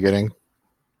what I'm getting.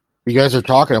 You guys are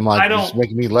talking. I'm like, I it's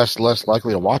making me less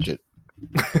likely to watch it.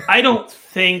 I don't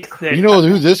think that... You know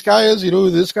who this guy is? You know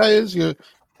who this guy is? I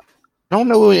don't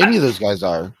know who any of those guys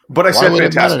are. But I said would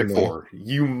it matter Fantastic to me? Four.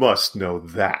 You must know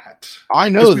that. I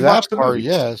know 'Cause we that watched the part.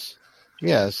 movies.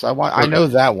 Yes. I know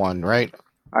that one. Right.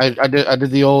 I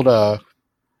did the old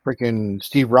freaking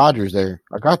Steve Rogers there.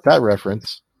 I got that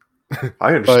reference.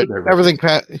 I understood But that. everything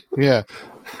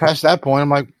past that point, I'm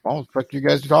like, oh, what the fuck you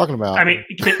guys are talking about? I mean,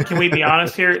 can we be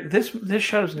honest here? This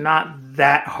show's not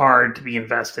that hard to be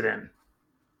invested in.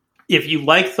 If you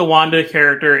like the Wanda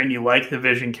character and you like the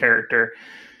Vision character,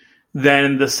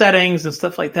 then the settings and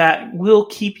stuff like that will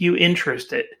keep you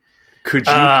interested. Could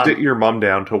you sit your mom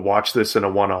down to watch this in a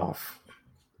one-off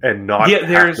and not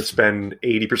have to spend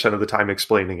 80% of the time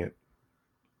explaining it?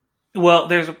 Well,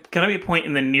 there's going to be a point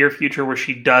in the near future where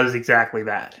she does exactly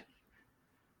that.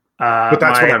 But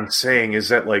that's what I'm saying is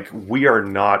that like we are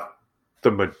not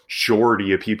the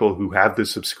majority of people who have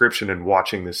this subscription and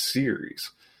watching this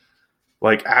series.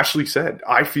 Like Ashley said,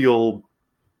 I feel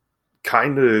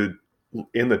kind of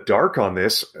in the dark on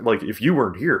this. Like if you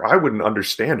weren't here, I wouldn't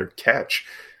understand or catch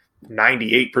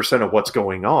 98% of what's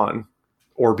going on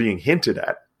or being hinted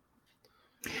at.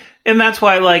 And that's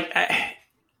why, like,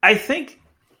 I think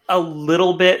a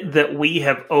little bit that we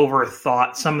have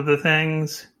overthought some of the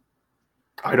things.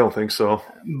 I don't think so.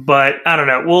 But I don't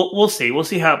know. We'll see. We'll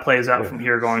see how it plays out from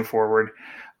here going forward.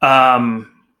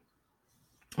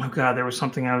 Oh God, there was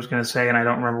something I was going to say and I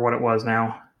don't remember what it was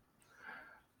now.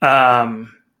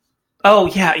 Oh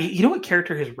yeah, you know what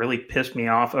character has really pissed me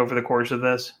off over the course of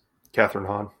this? Catherine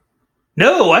Hahn.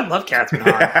 No, I love Catherine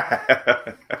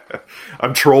Hahn.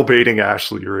 I'm troll baiting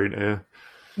Ashley right now.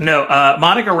 No,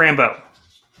 Monica Rambeau.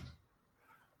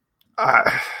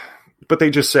 But they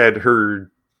just said her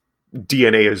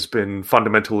DNA has been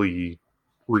fundamentally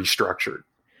restructured.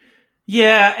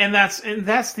 Yeah, and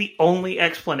that's the only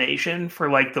explanation for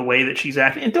like the way that she's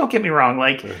acting. And don't get me wrong,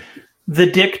 like the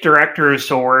dick director of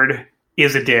Sword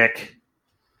is a dick,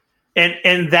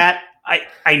 and that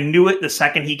I knew it the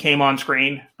second he came on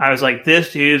screen. I was like,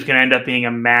 this dude is going to end up being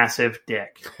a massive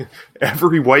dick.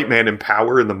 Every white man in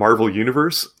power in the Marvel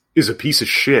universe is a piece of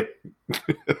shit.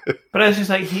 But I was just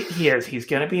like, he is. He's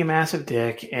going to be a massive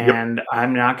dick, and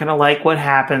I'm not going to like what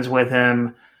happens with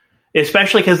him.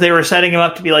 Especially because they were setting him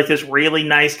up to be like this really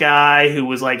nice guy who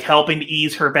was like helping to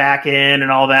ease her back in and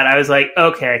all that. I was like,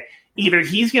 okay, either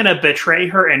he's going to betray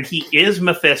her and he is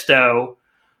Mephisto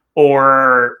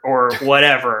or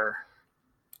whatever.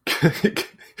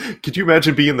 Could you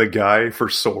imagine being the guy for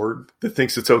Sword that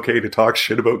thinks it's okay to talk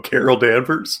shit about Carol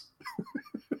Danvers?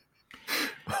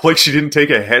 Like she didn't take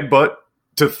a headbutt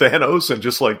to Thanos and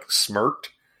just like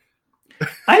smirked?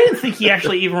 I didn't think he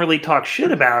actually even really talked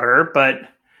shit about her, but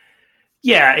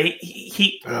yeah,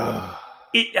 he I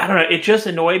don't know. It just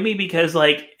annoyed me because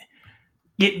like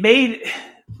it made,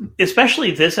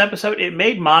 especially this episode, it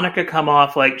made Monica come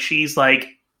off like she's like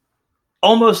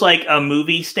almost like a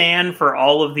movie stan for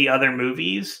all of the other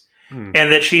movies. And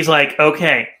that she's like,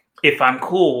 okay, if I'm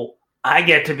cool, I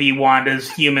get to be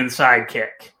Wanda's human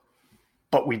sidekick.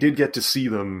 But we did get to see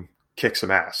them kick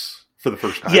some ass for the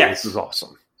first time. Yes. This is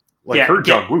awesome. Like her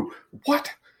Jung-woo.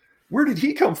 What? Where did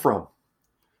he come from?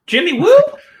 Jimmy Woo?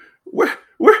 Where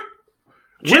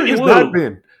Jimmy has Woo. that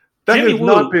been? That Jimmy has Woo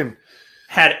not been.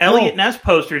 Had Elliot Ness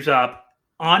posters up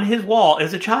on his wall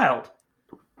as a child.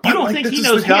 You don't think he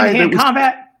knows hand-to-hand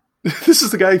combat? This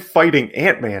is the guy fighting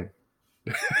Ant-Man.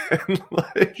 He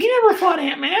never fought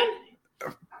Ant-Man.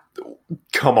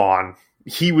 Come on.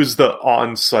 He was the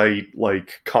on-site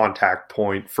contact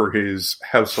point for his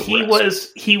house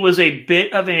arrest. He was a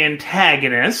bit of an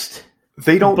antagonist.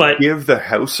 They don't give the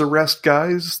house arrest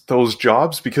guys those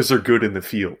jobs because they're good in the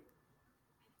field.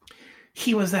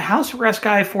 He was the house arrest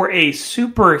guy for a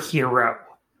superhero.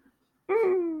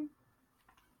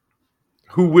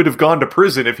 Who would have gone to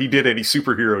prison if he did any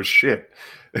superhero shit.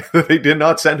 They did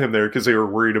not send him there because they were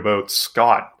worried about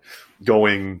Scott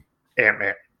going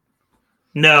Ant-Man.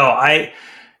 No,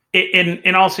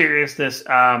 in all seriousness,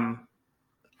 I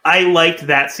liked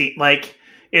that scene. Like,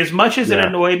 as much as it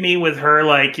annoyed me with her, oh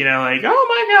my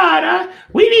God,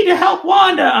 we need to help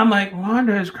Wanda. I'm like,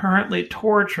 Wanda is currently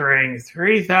torturing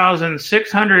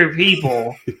 3,600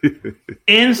 people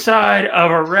inside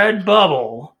of a red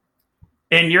bubble.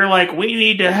 And you're like, we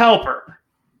need to help her.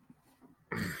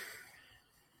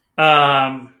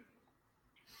 I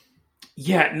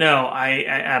don't know.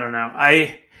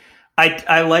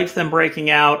 I liked them breaking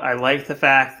out. I liked the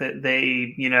fact that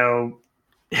they,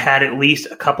 had at least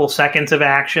a couple seconds of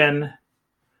action.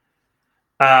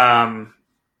 I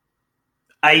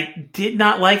did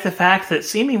not like the fact that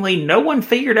seemingly no one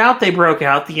figured out they broke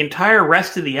out the entire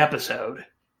rest of the episode.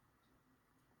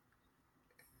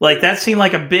 Like, that seemed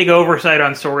like a big oversight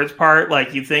on Sword's part.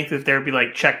 Like, you'd think that there'd be,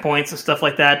 checkpoints and stuff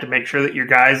like that to make sure that your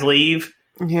guys leave.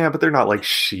 Yeah, but they're not like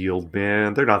S.H.I.E.L.D.,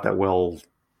 man. They're not that well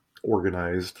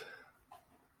organized.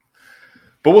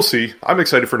 But we'll see. I'm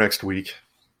excited for next week.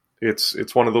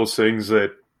 It's one of those things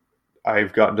that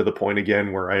I've gotten to the point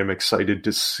again where I am excited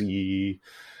to see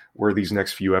where these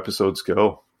next few episodes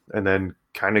go. And then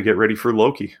kind of get ready for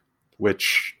Loki,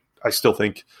 which I still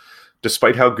think,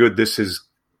 despite how good this has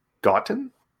gotten,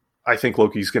 I think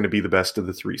Loki's going to be the best of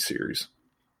the 3 series.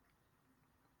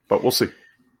 But we'll see.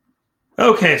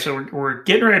 Okay, so we're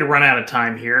getting ready to run out of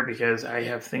time here because I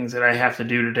have things that I have to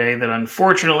do today that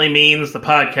unfortunately means the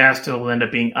podcast will end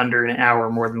up being under an hour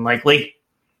more than likely.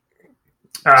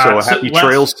 So a happy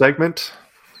trails segment?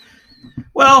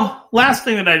 Well, last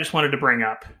thing that I just wanted to bring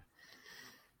up.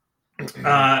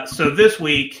 So this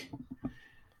week,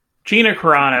 Gina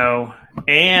Carano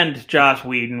and Joss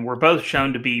Whedon were both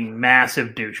shown to be massive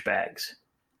douchebags.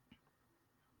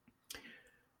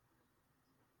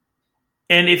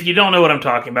 And if you don't know what I'm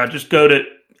talking about, just go to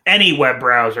any web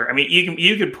browser. I mean,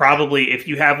 you could probably, if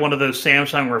you have one of those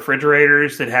Samsung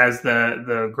refrigerators that has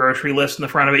the grocery list in the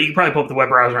front of it, you can probably pull up the web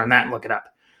browser on that and look it up.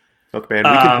 Look, man, we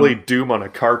can play Doom on a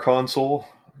car console.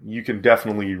 You can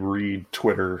definitely read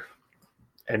Twitter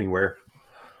anywhere.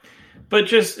 But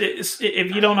just, if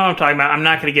you don't know what I'm talking about, I'm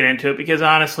not going to get into it because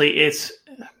honestly, it's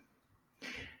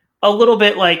a little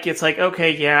bit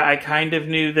okay, yeah, I kind of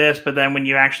knew this, but then when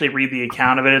you actually read the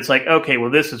account of it, it's like, okay,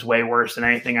 well, this is way worse than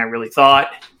anything I really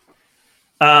thought.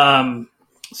 So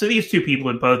these two people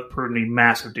had both proven to be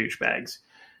massive douchebags.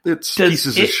 It's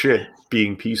pieces of shit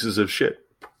being pieces of shit.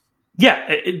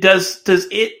 Yeah, does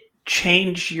it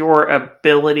change your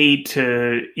ability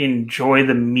to enjoy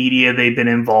the media they've been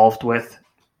involved with?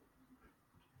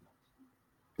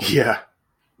 Yeah.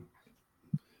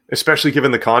 Especially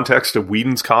given the context of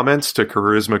Whedon's comments to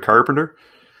Charisma Carpenter.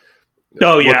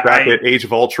 Oh, yeah. Look back at Age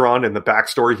of Ultron and the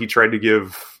backstory he tried to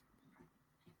give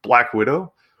Black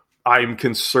Widow. I'm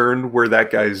concerned where that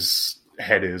guy's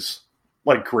head is.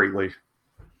 Greatly.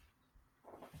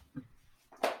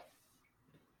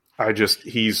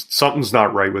 Something's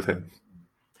not right with him.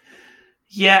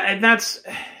 Yeah, and that's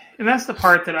the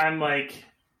part that I'm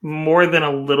more than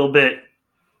a little bit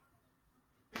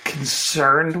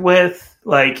concerned with.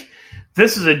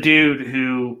 This is a dude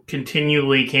who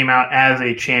continually came out as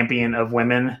a champion of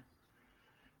women.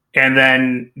 And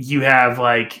then you have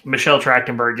Michelle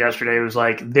Trachtenberg yesterday was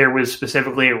there was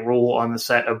specifically a rule on the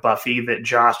set of Buffy that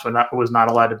Joss was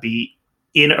not allowed to be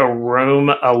in a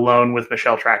room alone with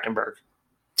Michelle Trachtenberg.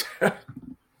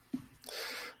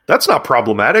 That's not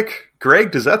problematic.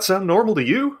 Greg, does that sound normal to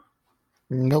you?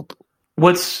 Nope.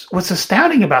 What's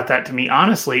astounding about that to me,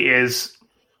 honestly, is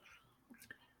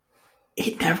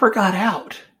it never got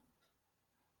out.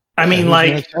 I mean,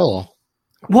 well,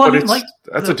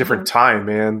 that's a different time,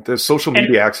 man. The social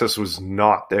media access was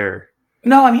not there.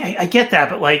 No, I mean, I get that,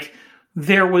 but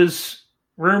there was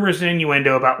rumors and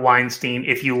innuendo about Weinstein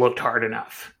if you looked hard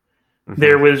enough. Mm-hmm.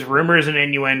 There was rumors and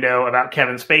innuendo about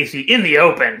Kevin Spacey in the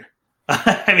open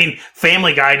I mean,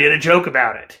 Family Guy did a joke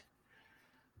about it.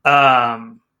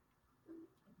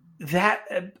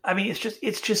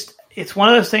 It's one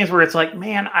of those things where it's like,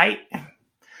 man, I'm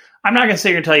not going to sit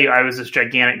here and tell you I was this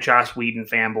gigantic Joss Whedon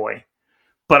fanboy,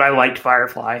 but I liked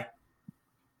Firefly.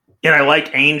 And I liked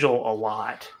Angel a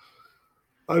lot.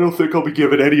 I don't think I'll be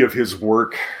giving any of his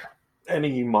work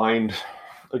any mind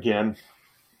again.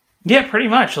 Yeah, pretty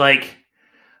much. Like,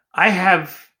 I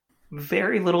have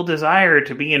very little desire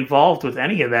to be involved with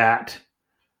any of that.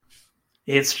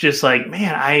 It's just like,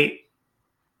 man, I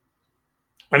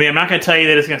mean, I'm not going to tell you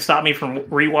that it's going to stop me from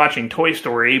rewatching Toy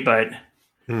Story, but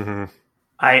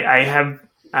I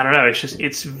don't know.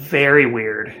 It's very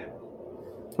weird.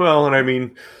 Well, and I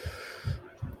mean,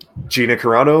 Gina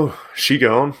Carano, she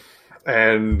gone,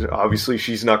 and obviously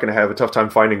she's not going to have a tough time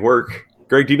finding work.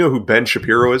 Greg, do you know who Ben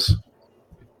Shapiro is?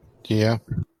 Yeah.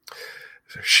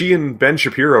 She and Ben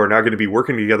Shapiro are now going to be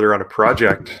working together on a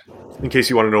project, in case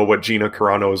you want to know what Gina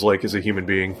Carano is like as a human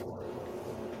being.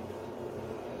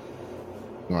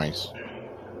 Nice.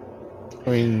 I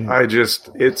mean, Will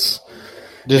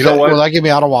that get me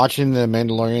out of watching The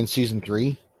Mandalorian season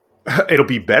 3? It'll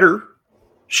be better.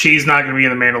 She's not going to be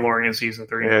in The Mandalorian season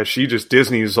 3. Yeah,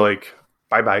 Disney's like,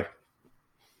 bye-bye.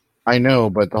 I know,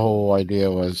 but the whole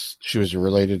idea was she was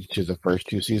related to the first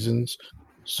 2 seasons,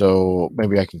 so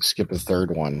maybe I can skip the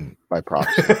third one by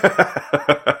proxy.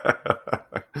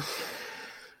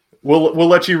 We'll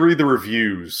let you read the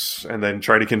reviews and then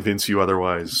try to convince you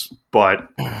otherwise. But,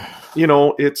 you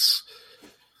know, it's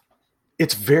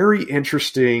very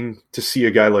interesting to see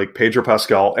a guy like Pedro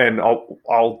Pascal, and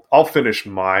I'll finish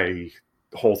my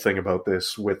whole thing about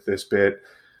this with this bit,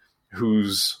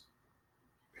 who's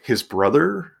his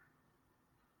brother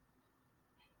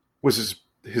was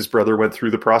his brother went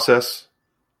through the process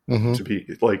to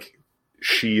be like,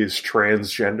 she is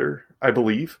transgender, I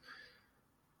believe,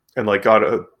 and like got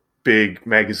a big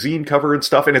magazine cover and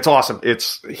stuff, and it's awesome.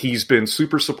 He's been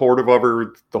super supportive of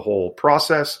her the whole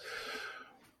process,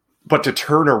 but to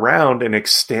turn around and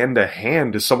extend a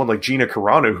hand to someone like Gina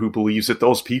Carano, who believes that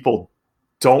those people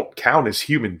don't count as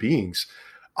human beings,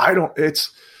 how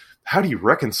do you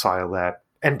reconcile that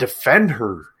and defend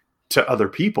her to other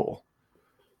people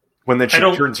when then she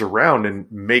turns around and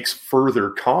makes further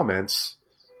comments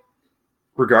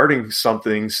regarding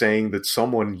something, saying that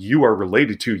someone you are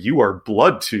related to, you are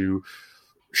blood to,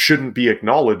 shouldn't be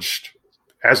acknowledged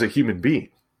as a human being?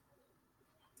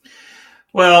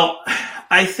 Well,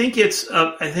 I think it's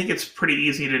pretty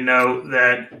easy to know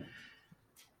that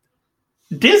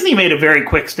Disney made a very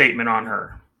quick statement on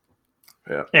her.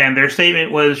 Yeah. And their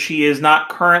statement was she is not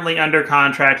currently under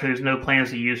contract and there's no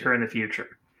plans to use her in the future.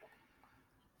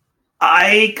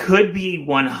 I could be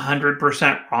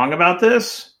 100% wrong about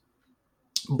this,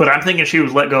 but I'm thinking she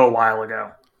was let go a while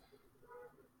ago.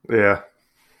 Yeah.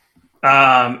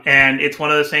 And it's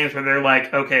one of those things where they're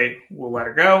like, okay, we'll let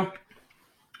her go.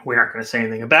 We aren't going to say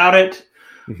anything about it.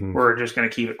 Mm-hmm. We're just going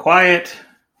to keep it quiet.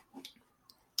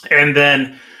 And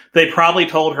then they probably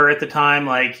told her at the time,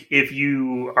 like, if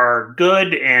you are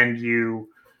good and you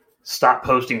stop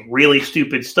posting really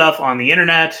stupid stuff on the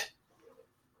internet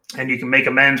and you can make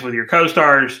amends with your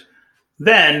co-stars,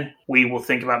 then we will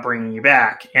think about bringing you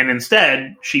back. And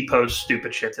instead, she posts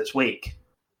stupid shit this week.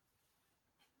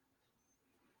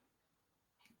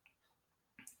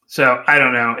 So, I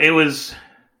don't know. It was...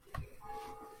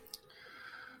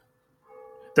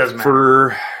 Doesn't matter.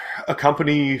 For a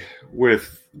company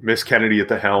with Miss Kennedy at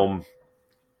the helm,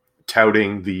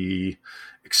 touting the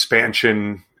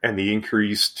expansion and the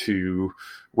increase to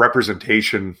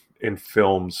representation in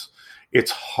films,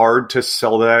 it's hard to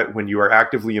sell that when you are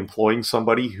actively employing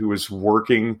somebody who is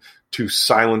working to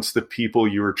silence the people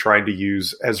you are trying to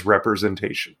use as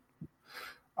representation.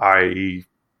 You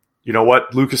know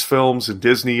what? Lucasfilms and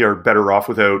Disney are better off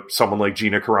without someone like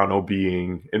Gina Carano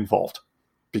being involved,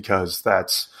 because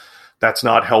that's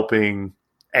not helping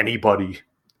anybody.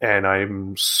 And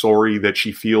I'm sorry that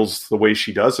she feels the way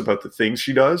she does about the things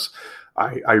she does.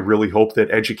 I really hope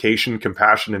that education,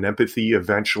 compassion, and empathy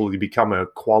eventually become a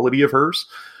quality of hers.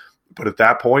 But at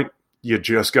that point, you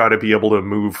just got to be able to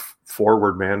move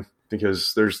forward, man,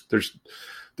 because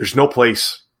there's no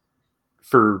place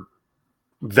for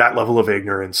that level of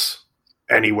ignorance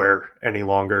anywhere any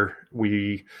longer.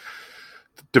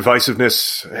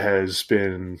 Divisiveness has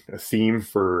been a theme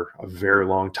for a very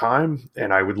long time,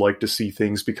 and I would like to see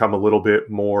things become a little bit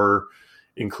more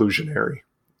inclusionary.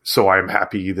 So I'm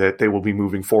happy that they will be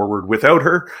moving forward without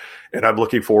her, and I'm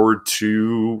looking forward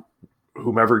to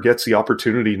whomever gets the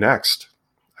opportunity next.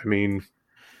 I mean,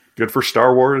 good for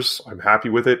Star Wars. I'm happy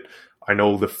with it. I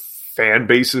know the fan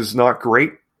base is not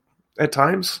great at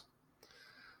times,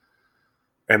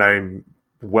 and I'm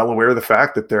well aware of the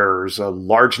fact that there's a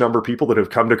large number of people that have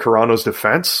come to Carano's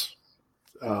defense.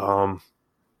 And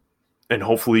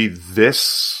hopefully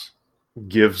this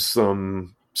gives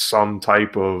them some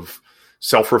type of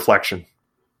self-reflection.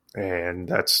 And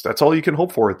that's all you can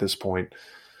hope for at this point.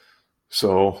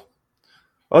 So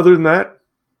other than that,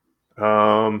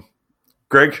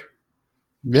 Greg?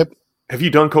 Yep. Have you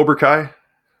done Cobra Kai?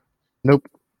 Nope.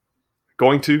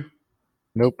 Going to?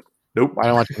 Nope. Nope. I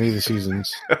don't watch any of the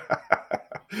seasons.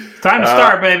 Time to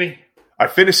start, baby. I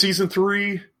finished season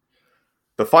 3.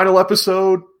 The final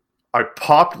episode, I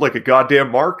popped like a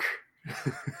goddamn mark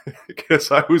because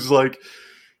I was like,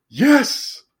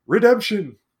 yes,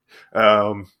 redemption.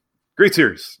 Great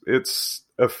series. It's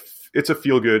a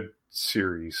feel-good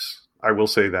series. I will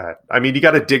say that. I mean, you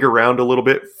got to dig around a little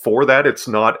bit for that. It's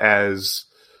not as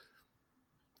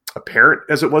apparent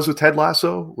as it was with Ted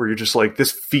Lasso, where you're just like,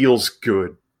 this feels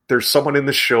good. There's someone in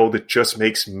the show that just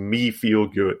makes me feel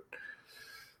good.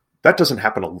 That doesn't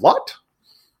happen a lot,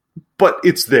 but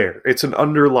it's there. It's an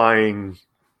underlying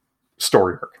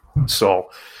story arc. So,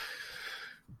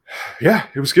 yeah,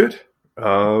 it was good.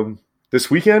 This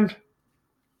weekend,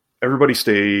 everybody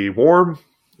stay warm.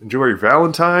 Enjoy your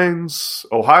Valentine's.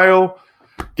 Ohio,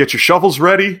 get your shovels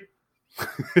ready.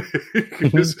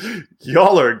 Because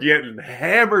y'all are getting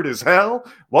hammered as hell.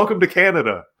 Welcome to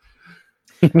Canada.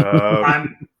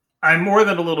 I'm more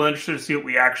than a little interested to see what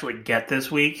we actually get this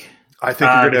week. I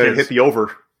think you're going to hit the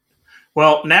over.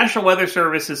 Well, National Weather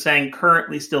Service is saying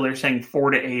currently still they're saying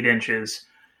 4 to 8 inches.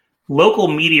 Local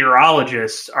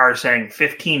meteorologists are saying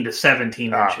 15 to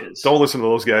 17 inches. Don't listen to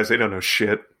those guys. They don't know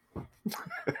shit.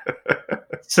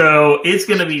 So it's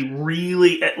going to be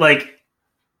really, like,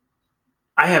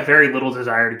 I have very little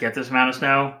desire to get this amount of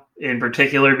snow in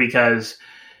particular because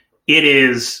it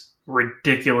is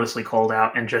ridiculously cold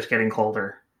out and just getting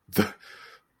colder.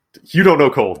 You don't know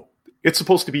cold. It's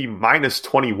supposed to be minus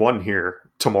 21 here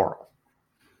tomorrow.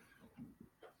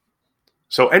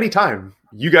 So anytime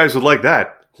you guys would like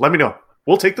that, let me know.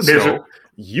 We'll take the snow.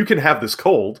 You can have this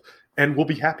cold, and we'll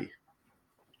be happy.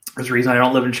 There's a reason I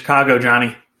don't live in Chicago,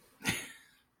 Johnny.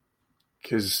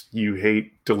 Because you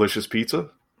hate delicious pizza?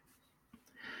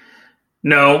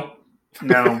 No.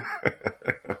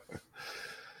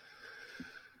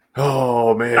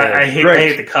 Oh, man. I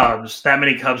hate the Cubs. That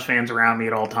many Cubs fans around me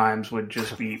at all times would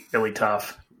just be really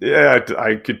tough. Yeah,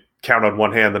 I could count on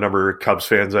one hand the number of Cubs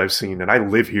fans I've seen, and I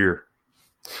live here.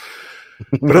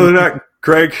 But other than that,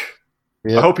 Craig,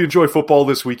 I hope you enjoy football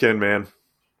this weekend, man.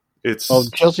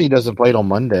 Chelsea doesn't play till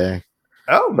Monday.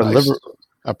 Oh, nice.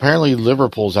 Apparently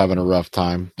Liverpool's having a rough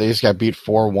time. They just got beat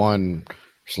 4-1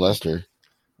 versus Leicester.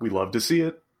 We love to see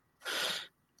it.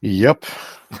 Yep.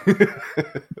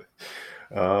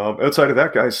 Outside of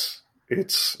that, guys,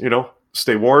 it's,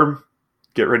 stay warm,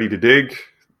 get ready to dig.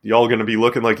 Y'all going to be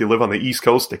looking like you live on the east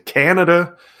coast of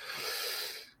Canada.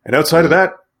 And outside of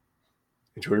that,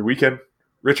 enjoy your weekend.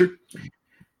 Richard?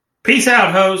 Peace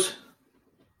out, hoes.